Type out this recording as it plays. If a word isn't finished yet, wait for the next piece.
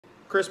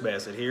Chris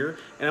Bassett here,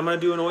 and I'm going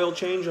to do an oil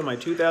change on my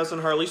 2000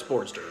 Harley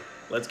Sportster.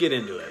 Let's get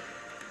into it.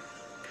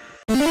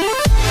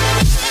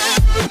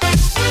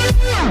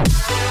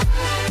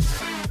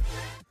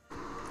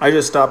 I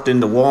just stopped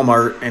into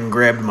Walmart and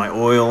grabbed my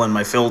oil and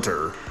my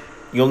filter.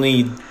 You'll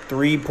need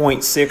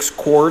 3.6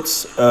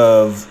 quarts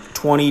of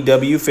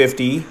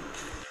 20W50,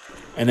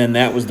 and then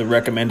that was the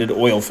recommended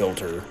oil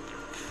filter.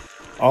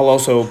 I'll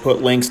also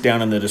put links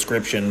down in the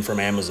description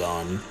from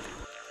Amazon.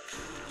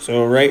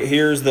 So right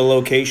here's the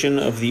location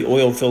of the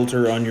oil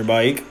filter on your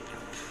bike.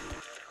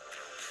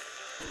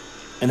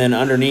 And then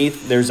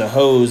underneath there's a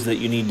hose that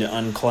you need to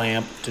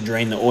unclamp to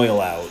drain the oil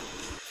out.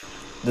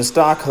 The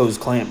stock hose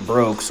clamp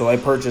broke, so I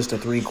purchased a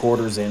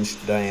 3/4 inch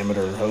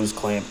diameter hose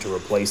clamp to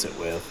replace it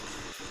with.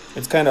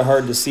 It's kind of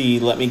hard to see,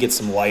 let me get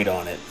some light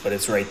on it, but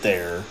it's right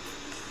there.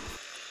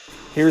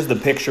 Here's the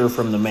picture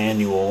from the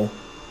manual,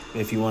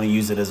 if you want to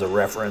use it as a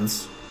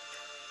reference.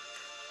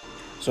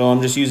 So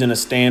I'm just using a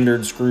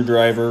standard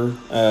screwdriver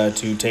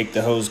to take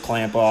the hose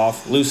clamp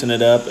off, loosen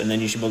it up, and then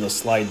you should be able to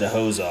slide the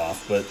hose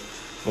off. But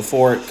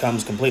before it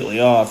comes completely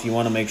off, you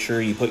want to make sure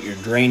you put your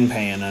drain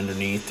pan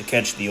underneath to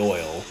catch the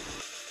oil.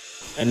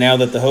 And now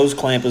that the hose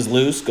clamp is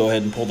loose, go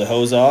ahead and pull the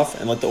hose off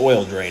and let the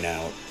oil drain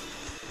out.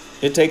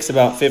 It takes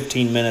about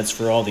 15 minutes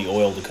for all the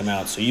oil to come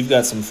out, so you've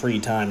got some free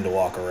time to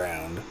walk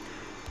around.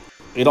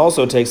 It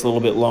also takes a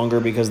little bit longer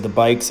because the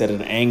bike's at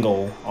an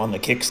angle on the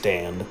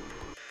kickstand.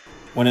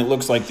 When it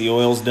looks like the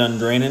oil's done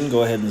draining,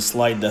 go ahead and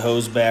slide the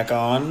hose back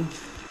on,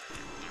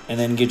 and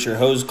then get your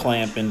hose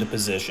clamp into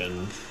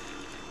position.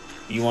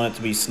 You want it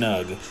to be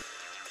snug.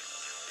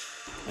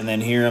 And then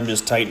here I'm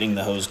just tightening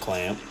the hose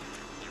clamp.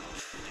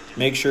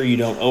 Make sure you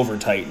don't over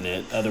tighten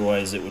it,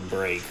 otherwise it would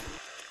break.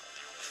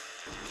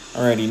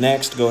 Alrighty,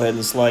 next go ahead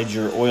and slide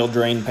your oil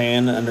drain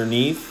pan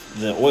underneath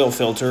the oil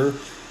filter,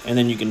 and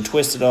then you can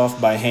twist it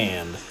off by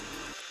hand.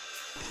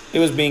 It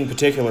was being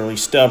particularly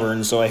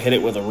stubborn, so I hit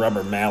it with a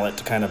rubber mallet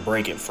to kind of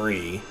break it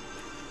free,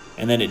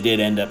 and then it did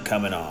end up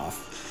coming off.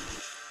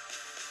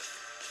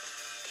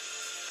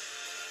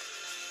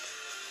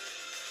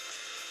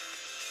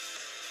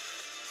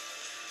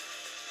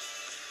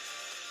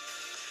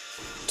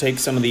 Take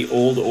some of the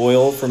old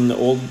oil from the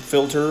old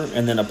filter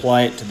and then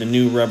apply it to the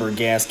new rubber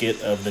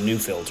gasket of the new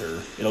filter.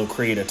 It'll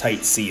create a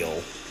tight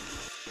seal.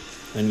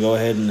 Then go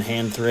ahead and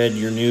hand thread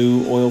your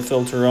new oil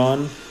filter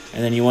on,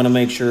 and then you want to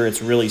make sure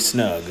it's really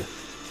snug.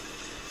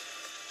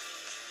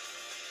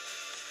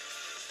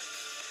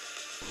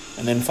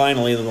 And then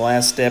finally, the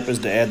last step is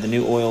to add the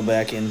new oil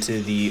back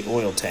into the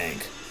oil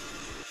tank.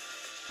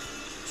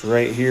 So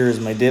right here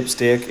is my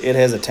dipstick. It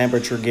has a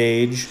temperature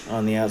gauge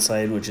on the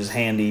outside, which is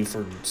handy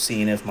for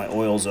seeing if my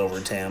oil's over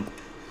temp.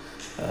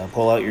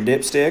 Pull out your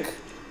dipstick,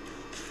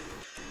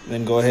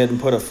 then go ahead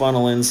and put a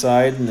funnel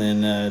inside, and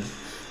then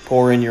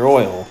pour in your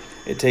oil.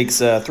 It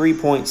takes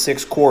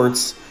 3.6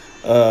 quarts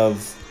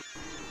of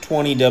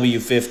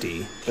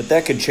 20W50, but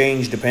that could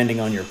change depending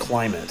on your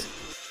climate.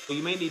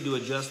 You may need to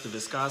adjust the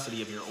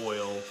viscosity of your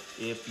oil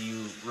if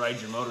you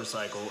ride your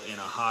motorcycle in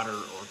a hotter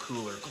or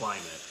cooler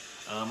climate.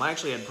 I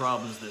actually had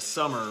problems this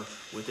summer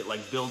with it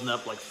like building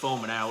up, like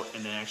foaming out,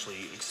 and then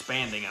actually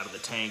expanding out of the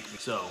tank.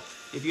 So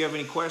if you have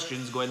any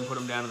questions, go ahead and put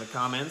them down in the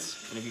comments.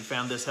 And if you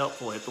found this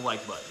helpful, hit the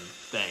like button.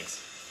 Thanks.